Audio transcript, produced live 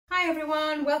Hi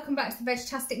everyone, welcome back to the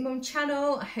Vegtastic Mum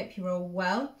channel. I hope you're all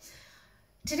well.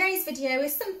 Today's video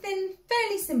is something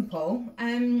fairly simple,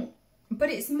 but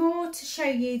it's more to show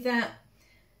you that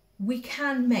we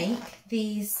can make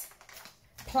these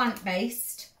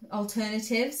plant-based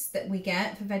alternatives that we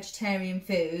get for vegetarian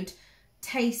food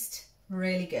taste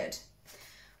really good.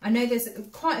 I know there's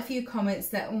quite a few comments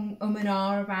that and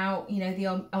ah about, you know, the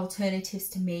alternatives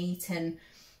to meat and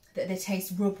that they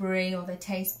taste rubbery or they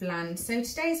taste bland. So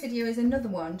today's video is another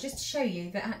one just to show you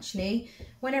that actually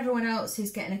when everyone else is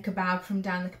getting a kebab from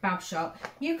down the kebab shop,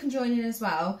 you can join in as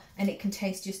well and it can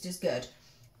taste just as good.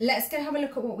 Let's go have a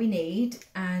look at what we need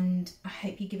and I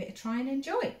hope you give it a try and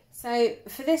enjoy. So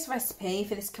for this recipe,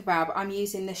 for this kebab, I'm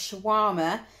using the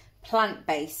shawarma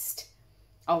plant-based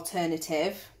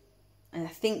alternative. And I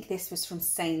think this was from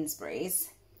Sainsbury's.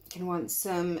 You're gonna want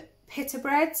some Pitta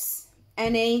Breads.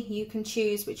 Any, you can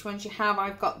choose which ones you have.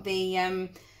 I've got the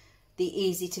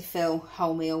easy to fill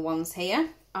wholemeal ones here.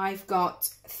 I've got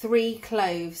 3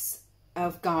 cloves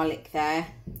of garlic there,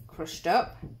 crushed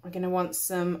up. We're going to want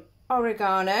some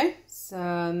oregano,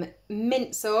 some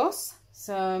mint sauce,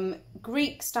 some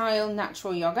Greek style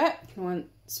natural yogurt. You want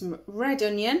some red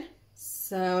onion,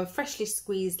 some freshly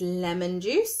squeezed lemon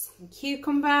juice, some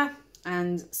cucumber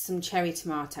and some cherry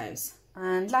tomatoes.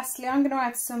 And lastly, I'm going to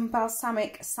add some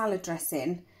balsamic salad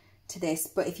dressing to this,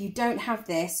 but if you don't have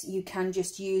this, you can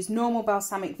just use normal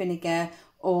balsamic vinegar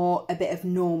or a bit of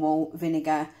normal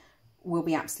vinegar will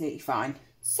be absolutely fine.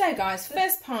 So guys,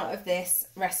 first part of this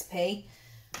recipe,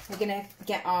 we're going to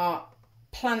get our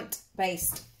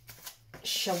plant-based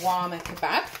shawarma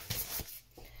kebab,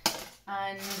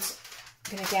 and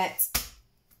I'm going to get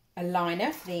a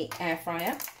liner for the air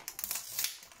fryer.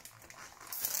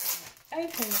 Open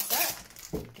this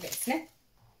up, give it a sniff.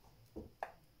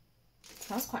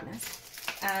 Smells quite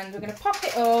nice. And we're going to pop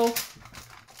it all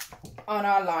on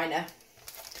our liner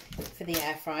for the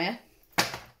air fryer.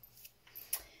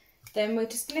 Then we're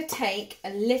just going to take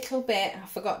a little bit, I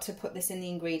forgot to put this in the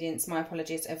ingredients, my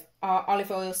apologies, of our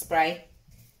olive oil spray.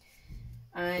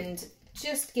 And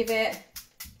just give it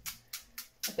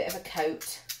a bit of a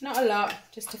coat. Not a lot,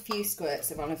 just a few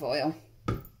squirts of olive oil.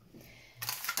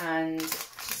 And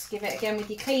give it again with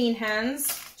your clean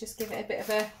hands, just give it a bit of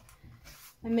a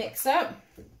mix up.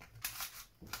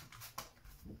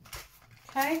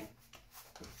 Okay,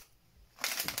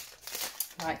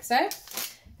 like so. Then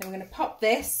we're going to pop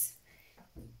this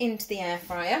into the air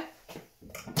fryer.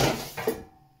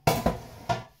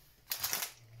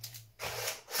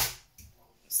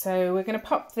 So we're going to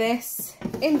pop this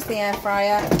into the air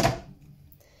fryer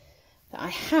that I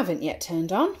haven't yet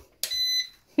turned on.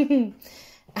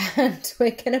 And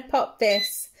we're going to pop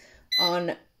this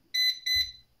on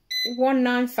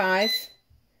 195,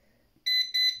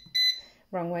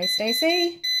 wrong way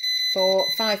Stacey, for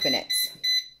 5 minutes.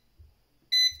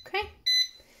 Okay,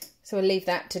 so we'll leave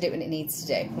that to do what it needs to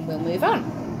do and we'll move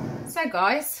on. So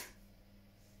guys,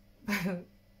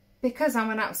 because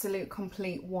I'm an absolute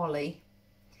complete wally,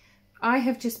 I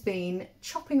have just been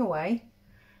chopping away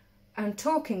and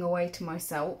talking away to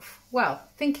myself, well,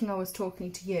 thinking I was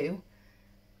talking to you,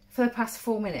 for the past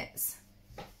 4 minutes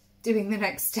doing the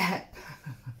next step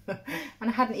and I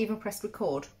hadn't even pressed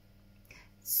record.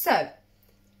 So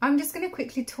I'm just going to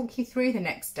quickly talk you through the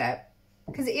next step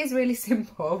because it is really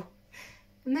simple,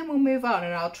 and then we'll move on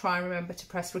and I'll try and remember to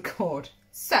press record.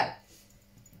 So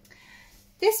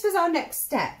this was our next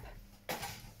step.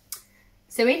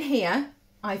 So in here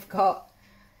I've got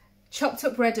chopped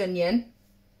up red onion,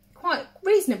 quite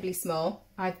reasonably small.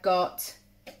 I've got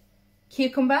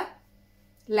cucumber,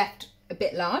 left a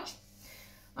bit large.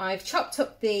 I've chopped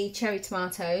up the cherry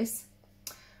tomatoes.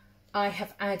 I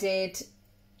have added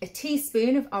a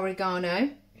teaspoon of oregano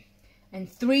and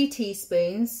 3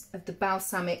 teaspoons of the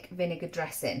balsamic vinegar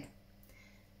dressing,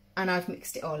 and I've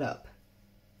mixed it all up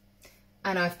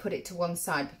and I've put it to one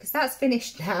side because that's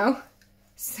finished now.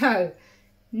 So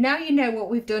now you know what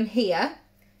we've done here.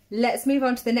 Let's move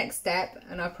on to the next step,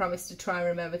 and I promise to try and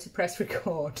remember to press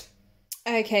record.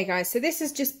 Okay guys, so this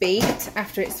is just beat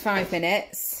after it's 5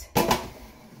 minutes,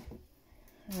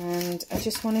 and I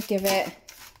just want to give it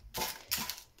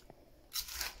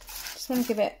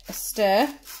a stir,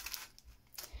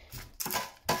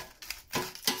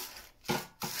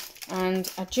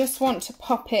 and I just want to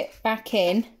pop it back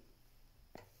in.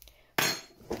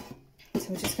 So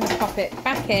we're just going to pop it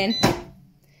back in,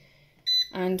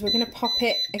 and we're going to pop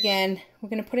it again. We're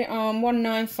going to put it on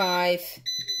 195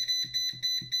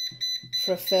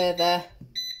 for a further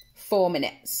 4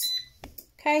 minutes.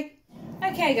 Okay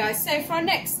guys, so for our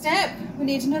next step we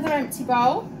need another empty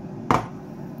bowl.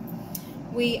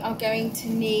 We are going to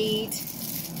need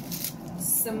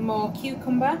some more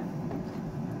cucumber.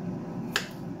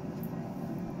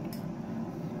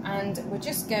 And we're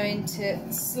just going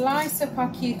to slice up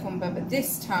our cucumber, but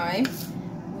this time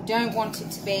we don't want it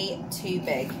to be too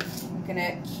big. We're going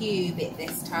to cube it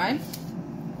this time.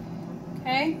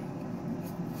 Okay.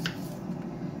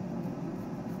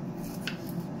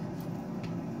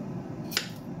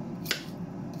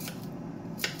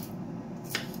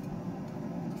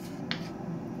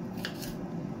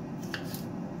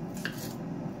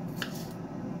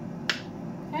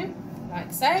 Okay,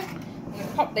 like so. I'm going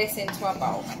to pop this into our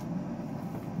bowl.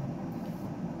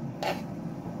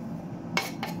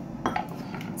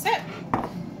 So,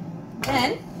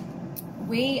 then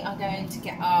we are going to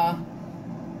get our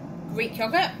Greek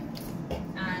yogurt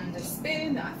and a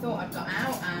spoon that I thought I'd got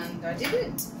out and I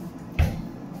didn't.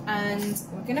 And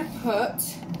we're going to put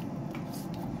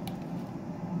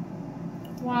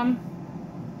 1,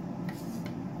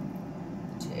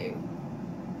 2,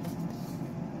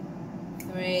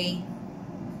 3,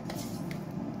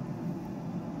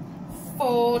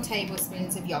 4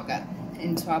 tablespoons of yogurt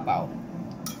into our bowl.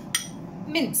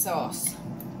 Mint sauce.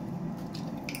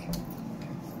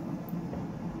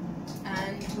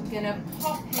 And we're going to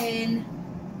pop in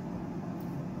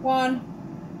 1,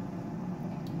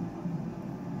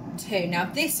 2. Now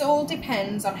this all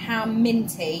depends on how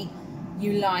minty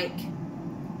you like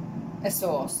a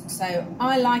sauce. So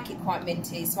I like it quite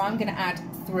minty, so I'm going to add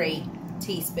 3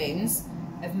 teaspoons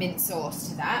of mint sauce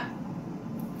to that.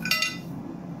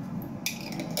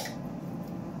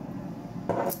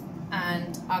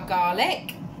 And our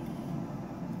garlic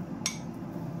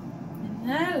in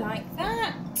there like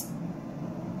that.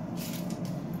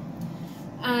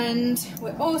 And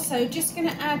we're also just going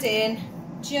to add in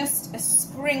just a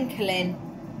sprinkling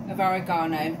of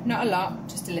oregano, not a lot,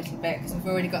 just a little bit, because we've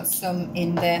already got some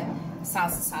in the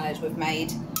salsa salad we've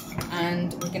made.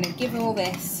 And we're going to give all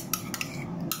this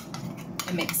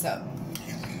a mix up.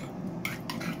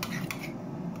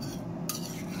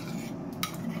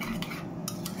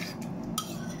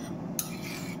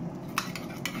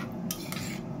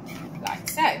 Like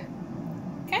so.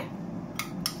 Okay.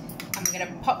 And we're going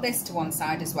to pop this to one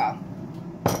side as well.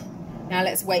 Now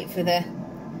let's wait for the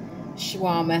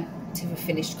shawarma to have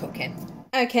finished cooking.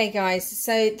 Okay guys,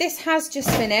 so this has just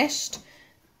finished.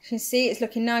 You can see it's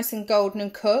looking nice and golden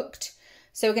and cooked.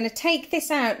 So we're going to take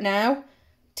this out now,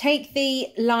 take the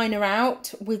liner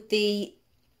out with the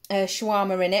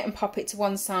shawarma in it and pop it to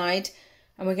one side,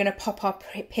 and we're going to pop our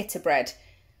Pitta bread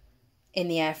in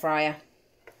the air fryer.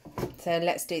 So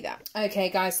let's do that. Okay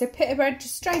guys, so Pitta bread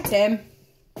just straight in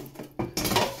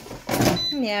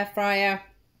the air fryer.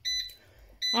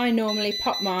 I normally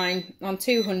pop mine on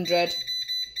 200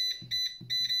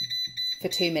 for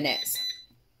 2 minutes.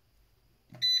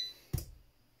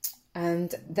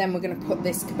 And then we're going to put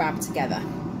this kebab together.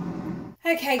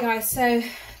 Okay guys, so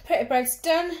Pitta bread's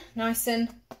done, nice and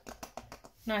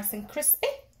crispy.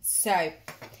 So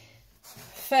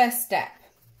first step,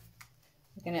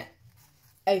 we're going to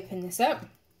open this up.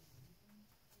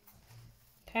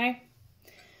 Okay.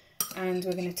 And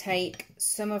we're going to take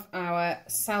some of our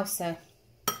salsa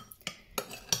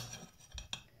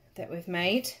that we've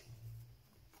made,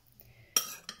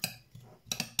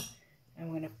 and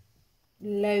we're going to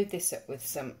load this up with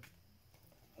some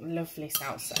lovely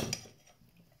salsa,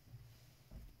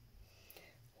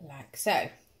 like so.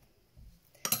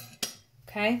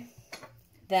 Okay,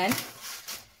 then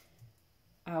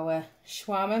our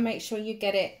shawarma, make sure you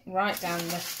get it right down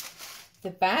the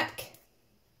back.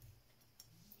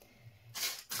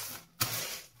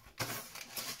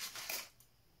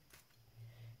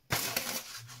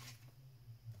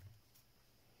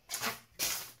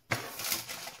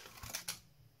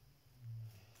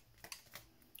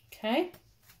 Okay,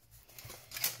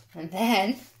 and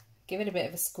then give it a bit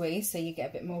of a squeeze so you get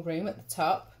a bit more room at the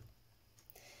top.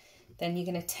 Then you're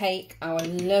going to take our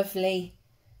lovely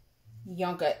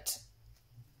yogurt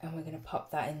and we're going to pop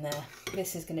that in there.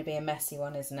 This is going to be a messy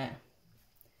one, isn't it?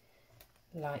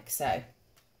 Like so.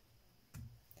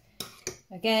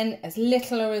 Again, as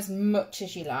little or as much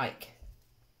as you like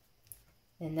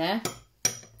in there.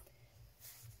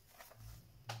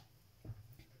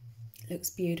 Looks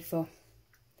beautiful.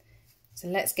 So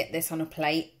let's get this on a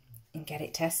plate and get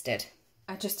it tested.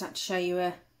 I just had to show you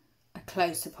a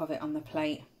close-up of it on the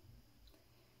plate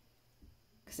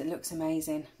because it looks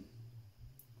amazing.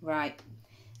 Right,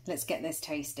 let's get this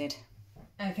tasted.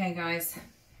 Okay guys,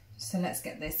 so let's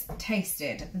get this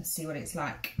tasted and see what it's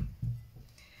like.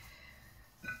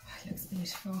 It looks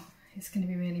beautiful. It's going to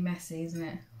be really messy, isn't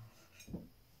it?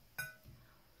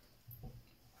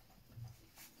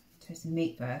 Taste the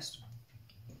meat first.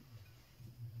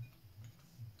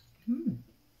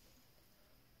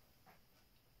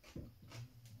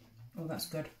 that's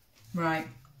good. Right.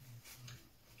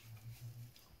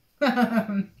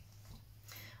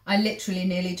 I literally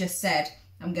nearly just said,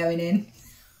 I'm going in.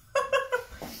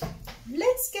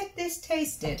 Let's get this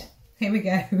tasted. Here we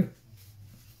go.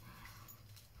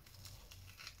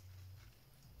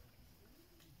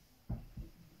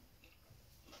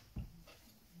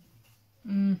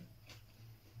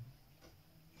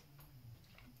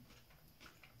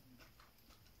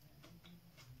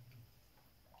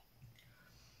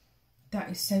 That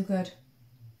is so good.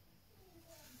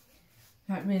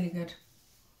 Like, really good.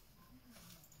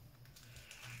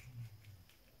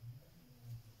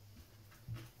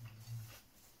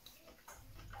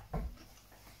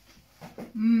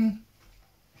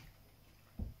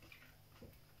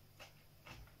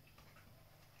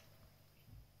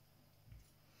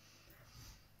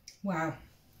 Wow.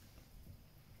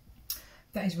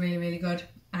 That is really, really good.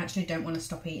 I actually don't want to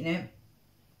stop eating it.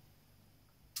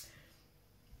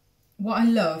 What I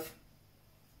love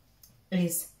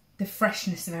is the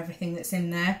freshness of everything that's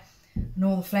in there and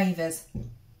all the flavours.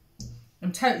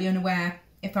 I'm totally unaware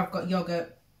if I've got yoghurt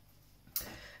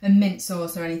and mint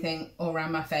sauce or anything all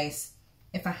around my face.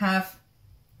 If I have,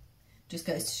 just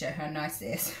goes to show how nice it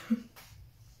is.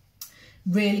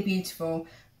 Really beautiful.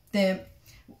 The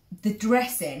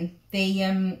dressing,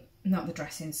 not the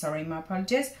dressing, sorry, my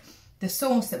apologies. The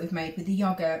sauce that we've made with the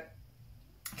yoghurt,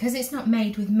 because it's not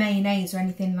made with mayonnaise or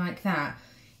anything like that,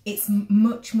 it's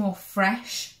much more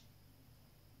fresh,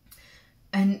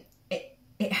 and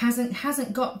it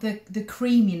hasn't got the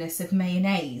creaminess of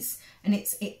mayonnaise, and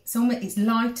it's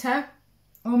lighter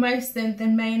almost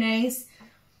than mayonnaise,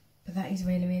 but that is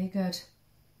really, really good.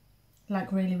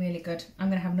 Like, really, really good. I'm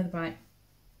gonna have another bite.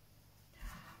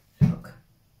 Look.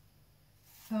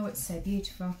 Oh, it's so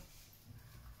beautiful.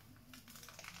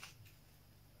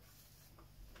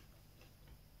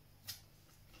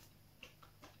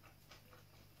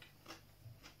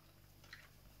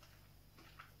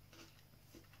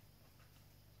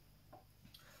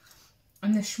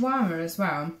 And the shawarma as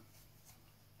well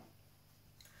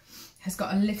has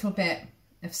got a little bit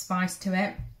of spice to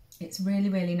it. It's really,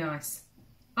 really nice.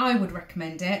 I would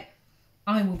recommend it.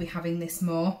 I will be having this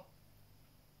more.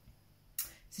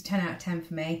 It's a 10 out of 10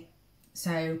 for me.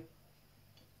 So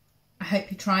I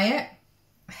hope you try it.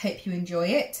 I hope you enjoy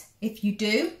it. If you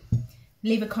do,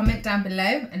 leave a comment down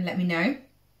below and let me know.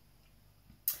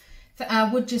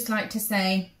 I would just like to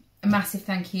say a massive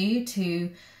thank you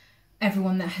to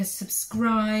everyone that has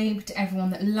subscribed,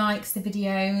 everyone that likes the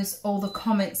videos. All the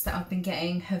comments that I've been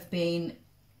getting have been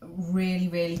really,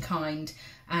 really kind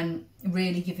and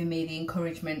really giving me the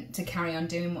encouragement to carry on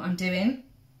doing what I'm doing.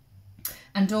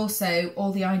 And also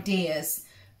all the ideas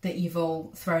that you've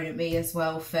all thrown at me as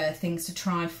well for things to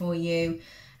try for you.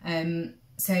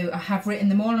 So I have written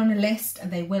them all on a list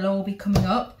and they will all be coming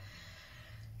up.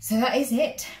 So that is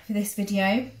it for this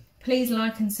video. Please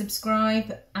like and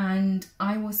subscribe, and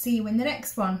I will see you in the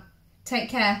next one. Take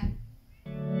care.